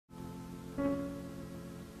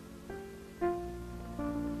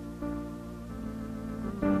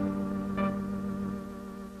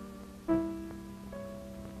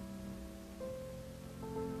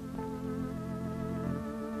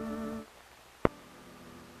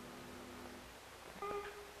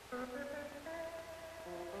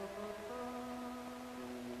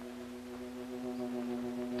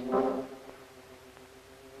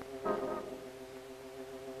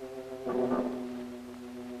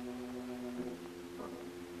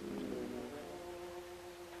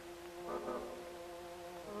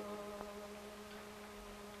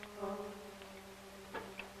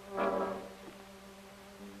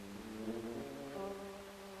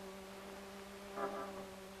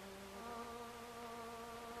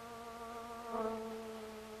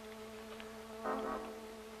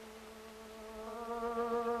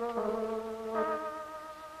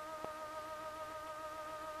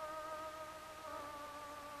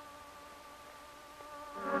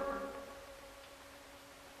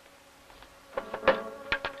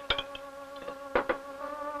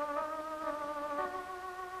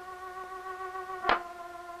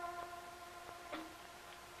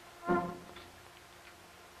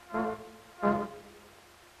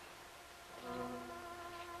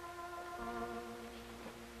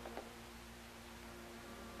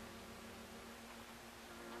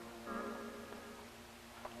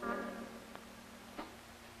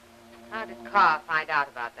How did Karr find out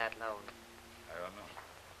about that loan? I don't know.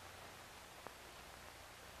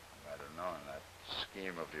 If I'd have known that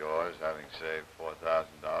scheme of yours, having saved $4,000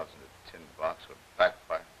 in a tin box, would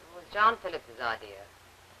backfire. It was John Phillips' idea.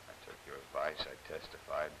 I took your advice. I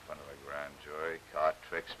testified in front of a grand jury. Karr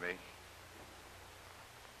tricks me.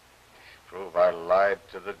 Prove I lied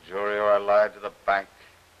to the jury or I lied to the bank.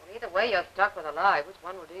 Well, either way, you're stuck with a lie. Which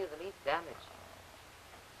one will do you the least damage?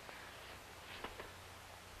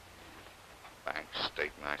 Bank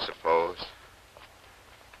statement, I suppose.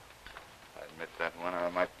 I admit that one, or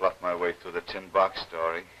I might bluff my way through the tin box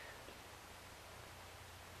story.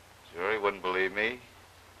 Jury wouldn't believe me.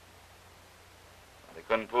 They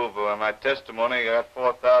couldn't prove by my testimony I got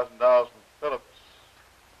 $4,000 from Phillips.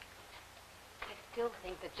 I still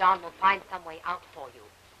think that John will find some way out for you.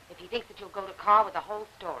 If he thinks that you'll go to Karr with the whole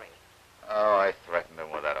story. Oh, I threatened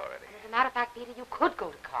him with that already. As a matter of fact, Peter, you could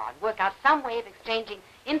go to Karr and work out some way of exchanging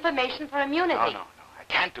information for immunity. No. I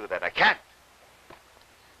can't do that. I can't.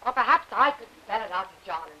 Or perhaps I could spell it out to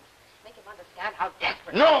John and make him understand how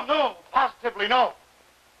desperate... No, positively no.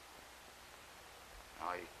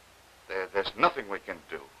 There's nothing we can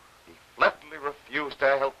do. He flatly refused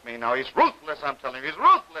to help me. Now, he's ruthless, I'm telling you. He's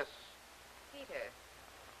ruthless. Peter,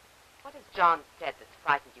 what has John said that's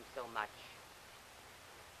frightened you so much?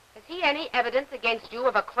 Has he any evidence against you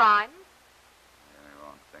of a crime? The only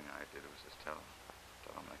wrong thing I did was just tell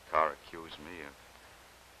him that Karr accused me of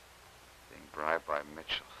being bribed by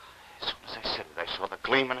Mitchell. As soon as I said it, I saw the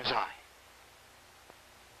gleam in his eye.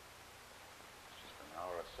 It's just an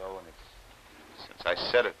hour or so, and it's since I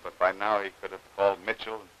said it, but by now he could have called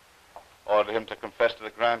Mitchell and ordered him to confess to the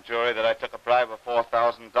grand jury that I took a bribe of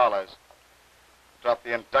 $4,000. Drop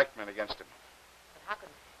the indictment against him. But how can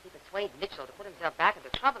he persuade Mitchell to put himself back into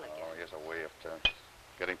trouble again? Oh, he has a way of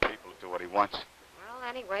getting people to do what he wants. Well,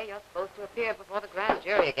 anyway, you're supposed to appear before the grand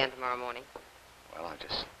jury again tomorrow morning. Well, I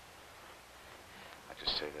just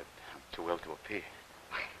say that I'm too ill to appear.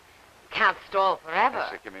 You can't stall forever.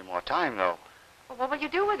 Yes, give me more time, though. Well, what will you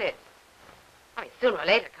do with it? I mean, sooner or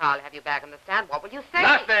later, Karr will have you back on the stand. What will you say?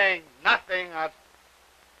 Nothing. I've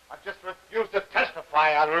just refused to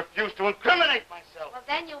testify. I'll refuse to incriminate myself. Well,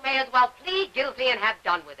 then you may as well plead guilty and have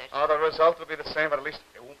done with it. Oh, the result will be the same, but at least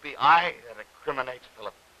it won't be I that incriminates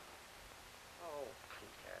Philip. Oh,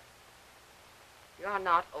 Peter. You're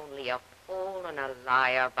not only a fool and a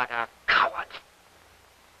liar, but a coward.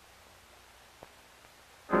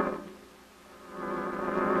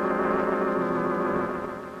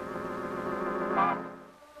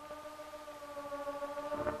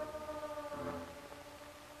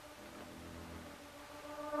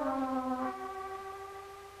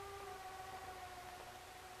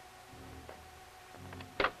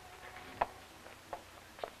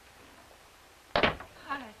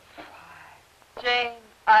 Jane,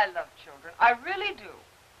 I love children. I really do.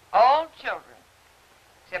 All children.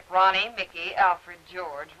 Except Ronnie, Mickey, Alfred,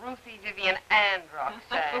 George, Ruthie, Vivian, and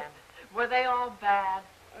Roxanne. Were they all bad?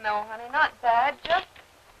 No, honey, not bad. Just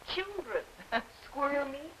children.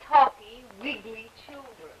 Squirmy, talky, wiggly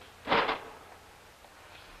children. What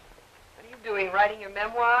are you doing, writing your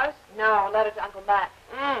memoirs? No, a letter to Uncle Matt.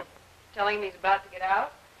 Telling him he's about to get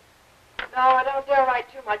out? No, I don't dare write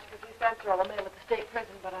too much because he's sent through all the mail at the state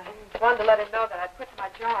prison, but I wanted to let him know that I'd quit my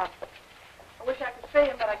job. I wish I could see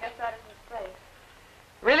him, but I guess that isn't safe.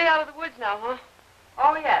 Really out of the woods now, huh?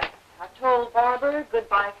 Oh, yes. I've told Barber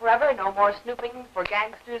goodbye forever, no more snooping for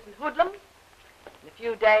gangsters and hoodlums. In a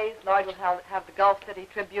few days, Lloyd will have the Gulf City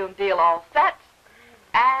Tribune deal all set,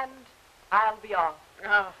 and I'll be off.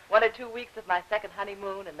 Oh. 1 or 2 weeks of my second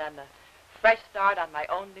honeymoon, and then a fresh start on my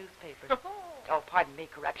own newspaper. Oh, pardon me,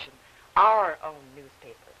 correction. Our own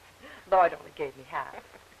newspaper. Lloyd only gave me half.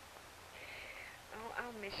 Oh,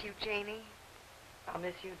 I'll miss you, Janie. I'll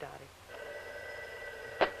miss you, Dottie.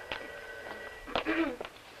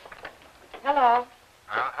 Hello.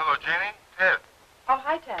 Hello, Janie. Ted. Oh,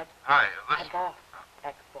 hi, Ted. Hi. My Listen. boss.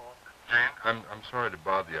 Ex-boss. Jane, I'm sorry to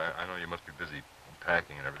bother you. I know you must be busy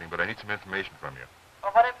packing and everything, but I need some information from you.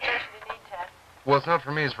 Well, what information do you need, Ted? Well, it's not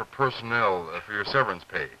for me. It's for personnel, for your severance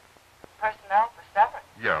pay. Personnel for severance.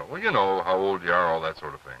 Yeah, well, you know how old you are, all that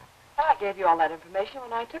sort of thing. Well, I gave you all that information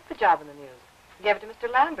when I took the job in the news. I gave it to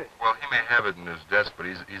Mr. Lambert. Well, he may have it in his desk, but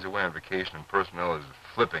he's away on vacation, and personnel is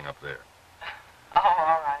flipping up there. Oh,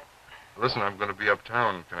 all right. Listen, I'm going to be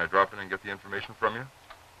uptown. Can I drop in and get the information from you?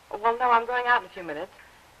 Well, no, I'm going out in a few minutes.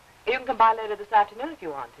 You can come by later this afternoon if you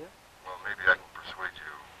want to. Well, maybe I can persuade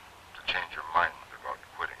you to change your mind about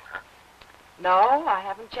quitting, huh? No, I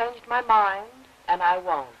haven't changed my mind, and I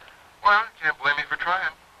won't. Well, you can't blame me for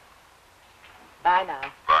trying. Bye now.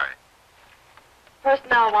 Bye.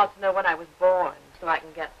 Personnel wants to know when I was born. so I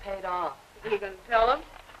can get paid off. Are you going to tell him?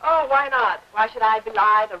 Oh, why not? Why should I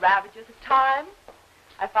belie the ravages of time?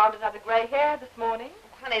 I found another gray hair this morning.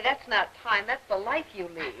 Honey, that's not time. That's the life you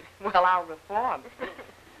lead. Well, I'll reform.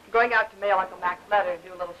 I'm going out to mail Uncle Mac's letter and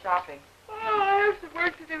do a little shopping. Oh, I have some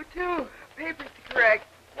work to do, too. Papers to correct.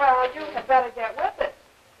 Well, you had better get with it.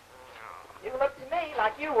 You look to me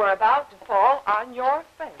like you were about to fall on your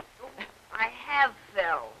face. I have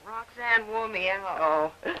fell. Roxanne wore me out.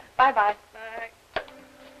 Oh, bye-bye. Bye.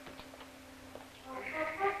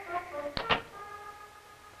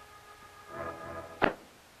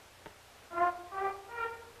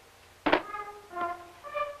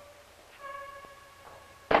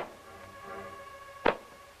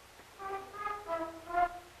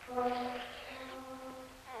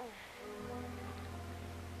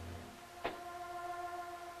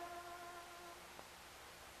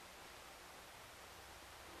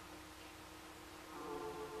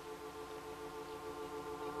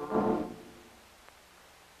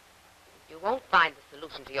 You won't find the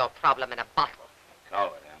solution to your problem in a bottle.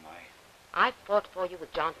 Coward, am I? I've fought for you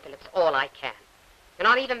with John Phillips all I can. You're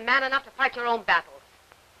not even man enough to fight your own battles.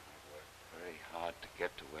 I worked very hard to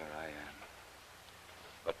get to where I am.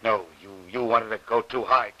 But no, you wanted to go too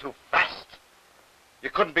high, too fast. You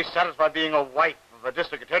couldn't be satisfied being a wife of a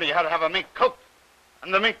district attorney. You had to have a mink coat.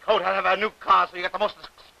 And the mink coat had to have a new car, so you got the most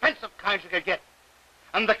expensive kinds you could get.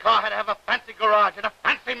 And the car had to have a fancy garage and a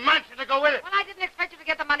fancy mansion to go with it. Well, I didn't expect you to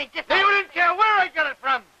get the money You different. didn't care where I got it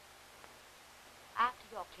from. After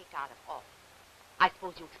you're kicked out of office, I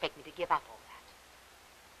suppose you expect me to give up all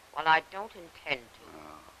that. Well, I don't intend to.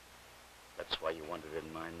 Oh, that's why you wanted it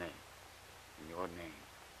in my name. In your name.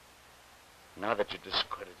 Now that you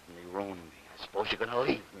discredited me, ruined me, I suppose you're going to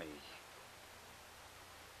leave me.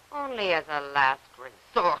 Only as a last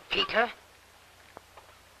resort, Peter.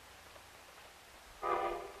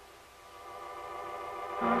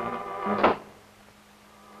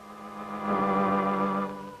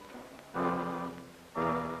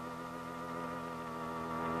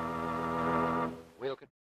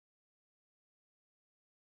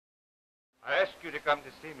 I asked you to come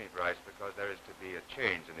to see me, Bryce, because there is to be a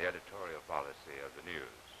change in the editorial policy of the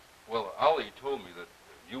news. Well, Ollie told me that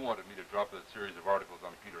you wanted me to drop that series of articles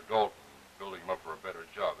on Peter Dalton, building him up for a better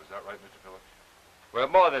job. Is that right, Mr. Phillips? Well,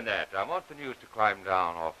 more than that, I want the news to climb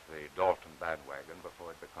down off the Dalton bandwagon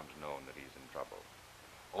before it becomes known that he's in trouble.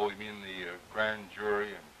 Oh, you mean the grand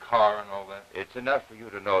jury and Karr and all that? It's enough for you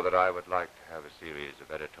to know that I would like to have a series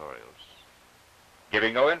of editorials,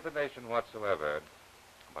 giving no information whatsoever,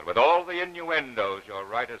 but with all the innuendos your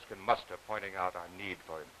writers can muster pointing out our need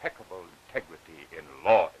for impeccable integrity in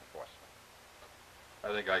law enforcement.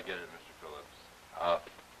 I think I get it, Mr. Phillips.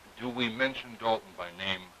 Do we mention Dalton by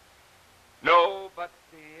name? No, but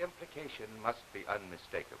the implication must be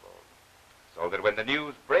unmistakable, so that when the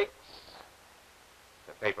news breaks,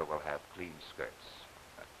 the paper will have clean skirts.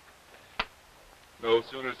 No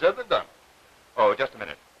sooner said than done. Oh, just a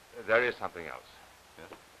minute. There is something else.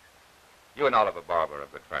 Yeah? You and Oliver Barber are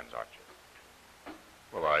good friends, aren't you?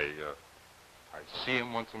 Well, I see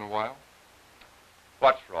him once in a while.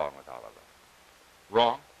 What's wrong with Oliver?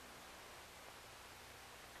 Wrong?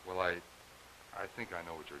 Well, I think I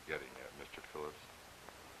know what you're getting at, Mr. Phillips.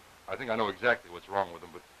 I think I know exactly what's wrong with him,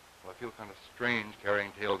 but well, I feel kind of strange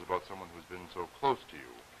carrying tales about someone who's been so close to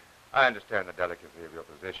you. I understand the delicacy of your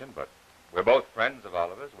position, but we're both friends of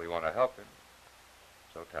Oliver's. We want to help him.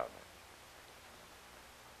 So tell me.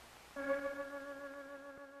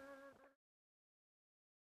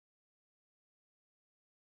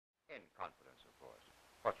 In confidence, of course.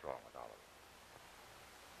 What's wrong with Oliver?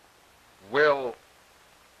 Well,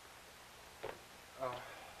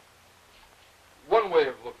 one way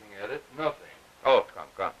of looking at it, nothing. Oh,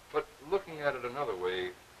 come. But looking at it another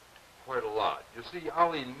way, quite a lot. You see,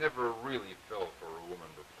 Ollie never really fell for a woman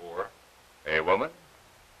before. A woman?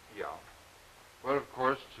 Yeah. But, of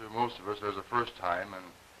course, to most of us, there's a first time, and,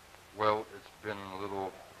 well, it's been a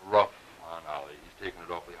little rough on Ollie. He's taken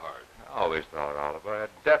it awfully hard. I always thought Oliver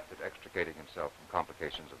adept at extricating himself from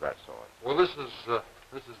complications of that sort. Well, this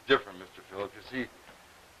is different, Mr. Phillips. You see,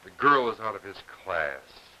 the girl is out of his class.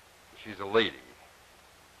 She's a lady.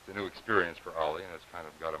 It's a new experience for Ollie, and it's kind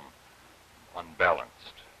of got him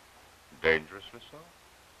unbalanced. Dangerously so?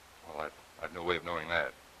 Well, I've no way of knowing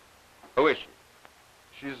that. Who is she?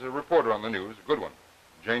 She's a reporter on the news, a good one.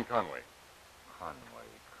 Jane Conway. Conway.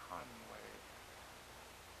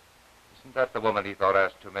 Isn't that the woman he thought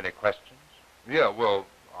asked too many questions? Yeah, well,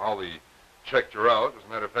 Ollie checked her out. As a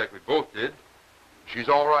matter of fact, we both did. She's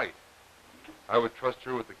all right. I would trust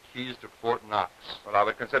her with the keys to Fort Knox. Well, I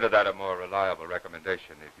would consider that a more reliable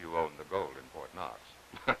recommendation if you owned the gold in Fort Knox.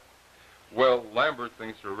 Well, Lambert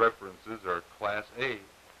thinks her references are Class A.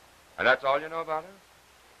 And that's all you know about her?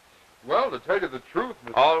 Well, to tell you the truth,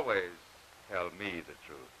 Mr. Always tell me the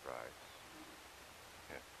truth, Bryce.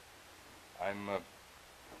 I'm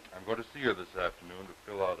going to see her this afternoon to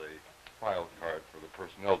fill out a file card for the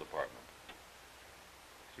personnel department.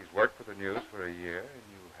 She's worked for the news for a year, and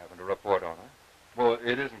you haven't a report on her? Well,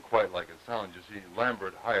 it isn't quite like it sounds. You see,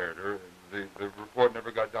 Lambert hired her, and the report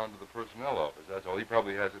never got down to the personnel office. That's all. He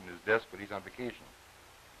probably has it in his desk, but he's on vacation.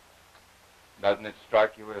 Doesn't it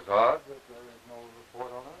strike you as odd that there is no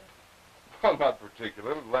report on her? Well, not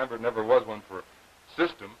particularly. Lambert never was one for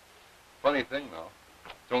system. Funny thing, though.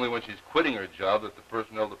 It's only when she's quitting her job that the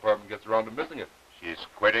personnel department gets around to missing it. She's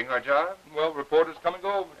quitting her job? Well, reporters come and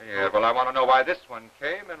go. Yeah, well, I want to know why this one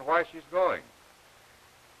came and why she's going.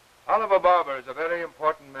 Oliver Barber is a very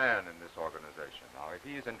important man in this organization. Now, if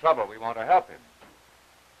he's in trouble, we want to help him.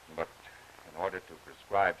 But in order to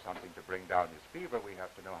prescribe something to bring down his fever, we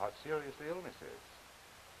have to know how serious the illness is.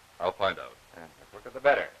 I'll find out. And the quicker the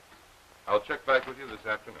better. I'll check back with you this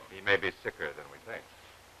afternoon. He may be sicker than we think.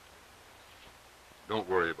 Don't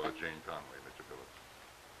worry about Jane Conway, Mr. Phillips.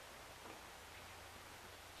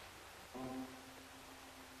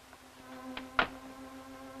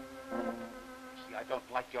 See, I don't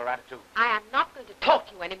like your attitude. I am not going to talk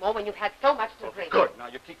to you anymore when you've had so much to drink. Good. Now,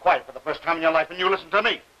 you keep quiet for the first time in your life, and you listen to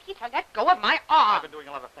me. Peter, let go of my I've arm. been doing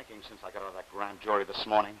a lot of thinking since I got out of that grand jury this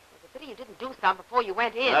morning. It's a pity you didn't do some before you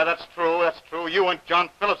went in. That's true. That's true. You and John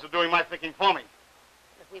Phillips are doing my thinking for me.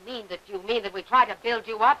 If you mean that we try to build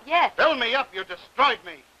you up, yes. Build me up. You destroyed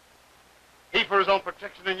me. He for his own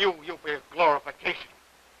protection and you for your glorification.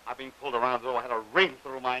 I've been pulled around as though I had a ring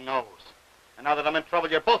through my nose. And now that I'm in trouble,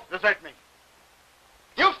 you both desert me.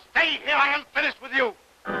 You stay here. I am finished with you.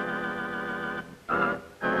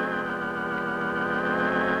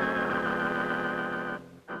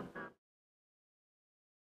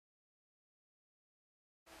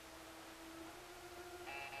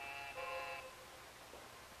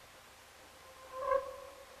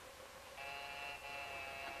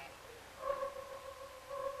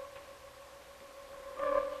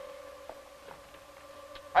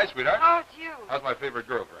 Hi, sweetheart. Oh, it's you. How's my favorite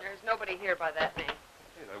girlfriend? There's nobody here by that name.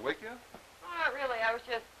 Hey, did I wake you? Oh, not really. I was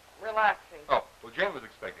just relaxing. Oh, well, Jane was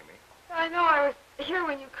expecting me. I know. I was here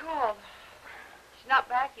when you called. She's not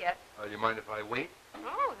back yet. You mind if I wait?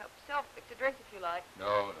 Oh, help yourself. Fix a drink if you like.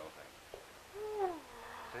 No, thanks.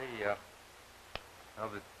 Say, now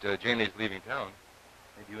that Jane is leaving town,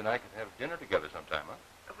 maybe you and I could have dinner together sometime, huh?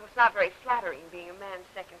 Well, it's not very flattering being a man's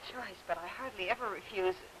second choice, but I hardly ever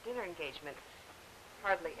refuse a dinner engagement.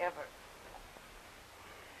 Hardly ever.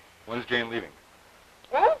 When's Jane leaving?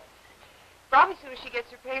 Oh? Probably as soon as she gets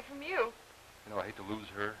her pay from you. You know, I hate to lose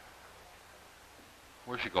her.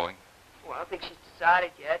 Where's she going? Well, I don't think she's decided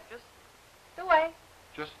yet. Just away.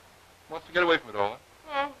 Just wants to get away from it all,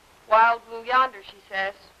 huh? Wild blue yonder, she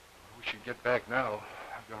says. We should get back now.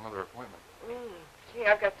 I've got another appointment. Gee,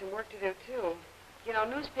 I've got some work to do, too. You know,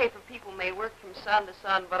 newspaper people may work from sun to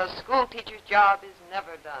sun, but a school teacher's job is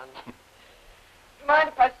never done. Mind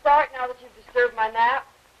if I start now that you've disturbed my nap?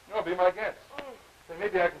 No, be my guest. Say,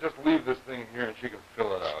 maybe I can just leave this thing here and she can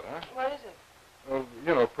fill it out, huh? What is it? Well,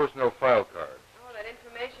 you know, personnel file card. Oh, that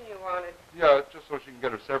information you wanted. Yeah, just so she can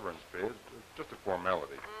get her severance pay. It's just a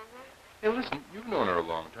formality. Hey, listen, you've known her a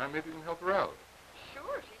long time. Maybe you can help her out.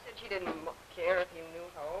 Sure. She said she didn't care if you knew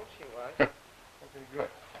how old she was. Okay, good.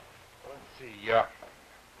 Well, let's see.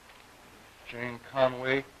 Jane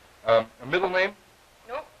Conway. A middle name?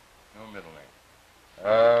 Nope. No middle name.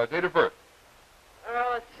 Date of birth? Oh,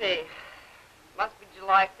 let's see. Must be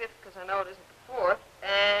July 5th, because I know it isn't the 4th.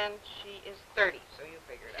 And she is 30, so you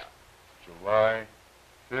figure it out. July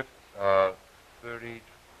 5th, 30,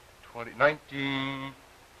 20,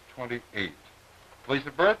 1928. Place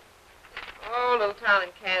of birth? Oh, little town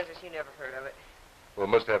in Kansas. You never heard of it. Well, it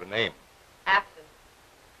must have a name. Afton.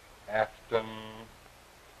 Afton,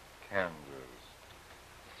 Kansas.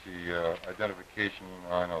 The identification,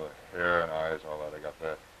 I know the hair and eyes, all that, I got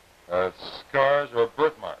that. Scars or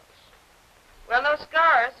birthmarks? Well, no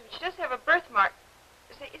scars. She does have a birthmark.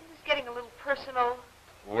 Say, isn't this getting a little personal?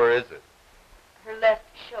 Where is it? Her left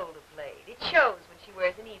shoulder blade. It shows when she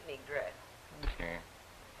wears an evening dress. Okay.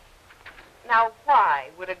 Now, why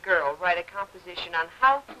would a girl write a composition on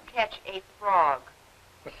how to catch a frog?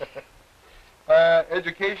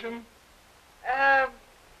 Education?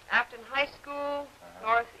 Afton High School,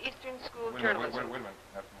 Northeastern School, Journalism. Wait a minute.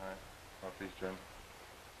 Afton High, Northeastern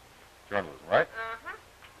Journalism, right?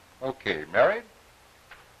 Uh-huh. Okay, married?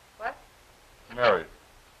 What? Married.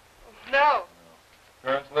 No.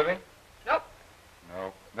 Parents living? Nope.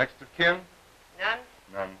 No. Next of kin? None.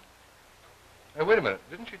 None. Hey, wait a minute.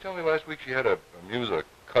 Didn't she tell me last week she had a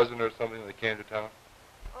cousin or something that came to town?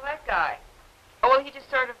 Well, that guy. Oh, well, he just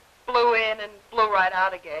sort of blew in and blew right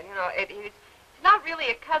out again. You know, he's not really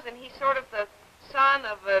a cousin. He's sort of the son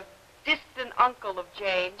of a distant uncle of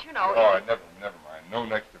Jane's, you know. Oh, never mind. No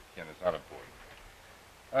next of kin. It's not important.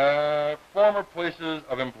 Former places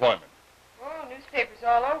of employment. Oh, newspapers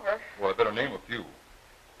all over. Well, I better name a few.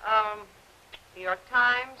 New York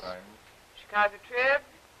Times. Times. Chicago Trib.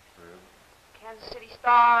 Kansas City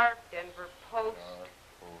Star. Denver Post.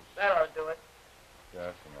 That ought to do it. Yeah,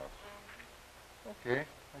 that's enough. Okay,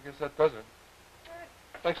 I guess that does it.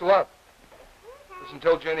 Thanks a lot. Listen,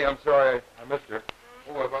 tell Jenny I'm sorry I missed her.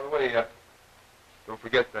 Oh, by the way, don't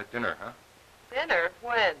forget that dinner, huh? Dinner?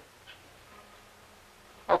 When?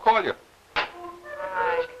 I'll call you. All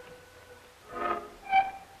right.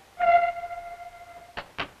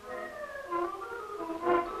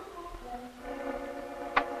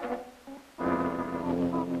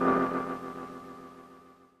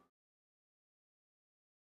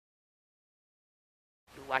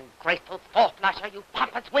 You ungrateful four-flusher, you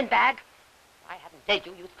pompous windbag. If I hadn't dead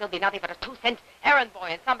you, you'd still be nothing but a 2-cent errand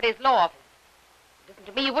boy in somebody's law office. Listen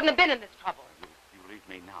to me, you wouldn't have been in this trouble. You leave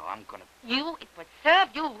me now. I'm gonna... It would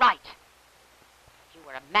serve you right. If you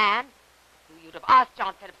were a man, you'd have asked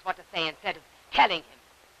John Phillips what to say instead of telling him.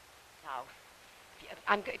 Now,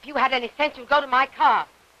 if you had any sense, you'd go to my car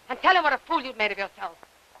and tell him what a fool you'd made of yourself.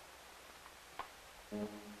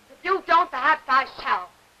 If you don't, perhaps I shall.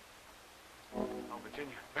 Oh,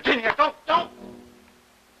 Virginia. Virginia, don't!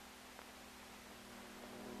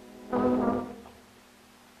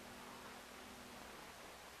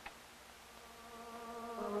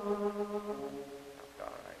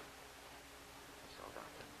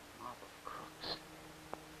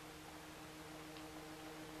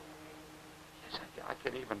 I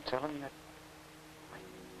could even tell him that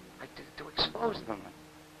I did it to expose them.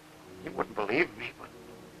 He wouldn't believe me, but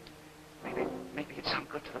maybe it's some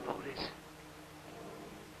good to the voters.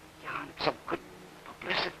 Yeah, and it's some good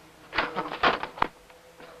publicity.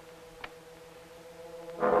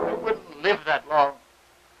 I wouldn't live that long.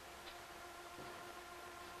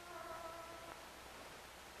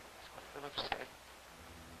 That's what Phillips said.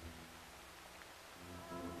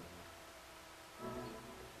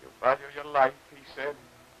 You value your life, he said.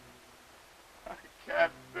 I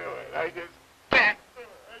can't do it. I just can't do it.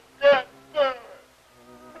 I can't do it.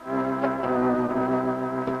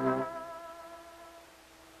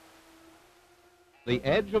 The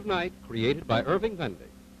Edge of Night, created by Irving Vendick,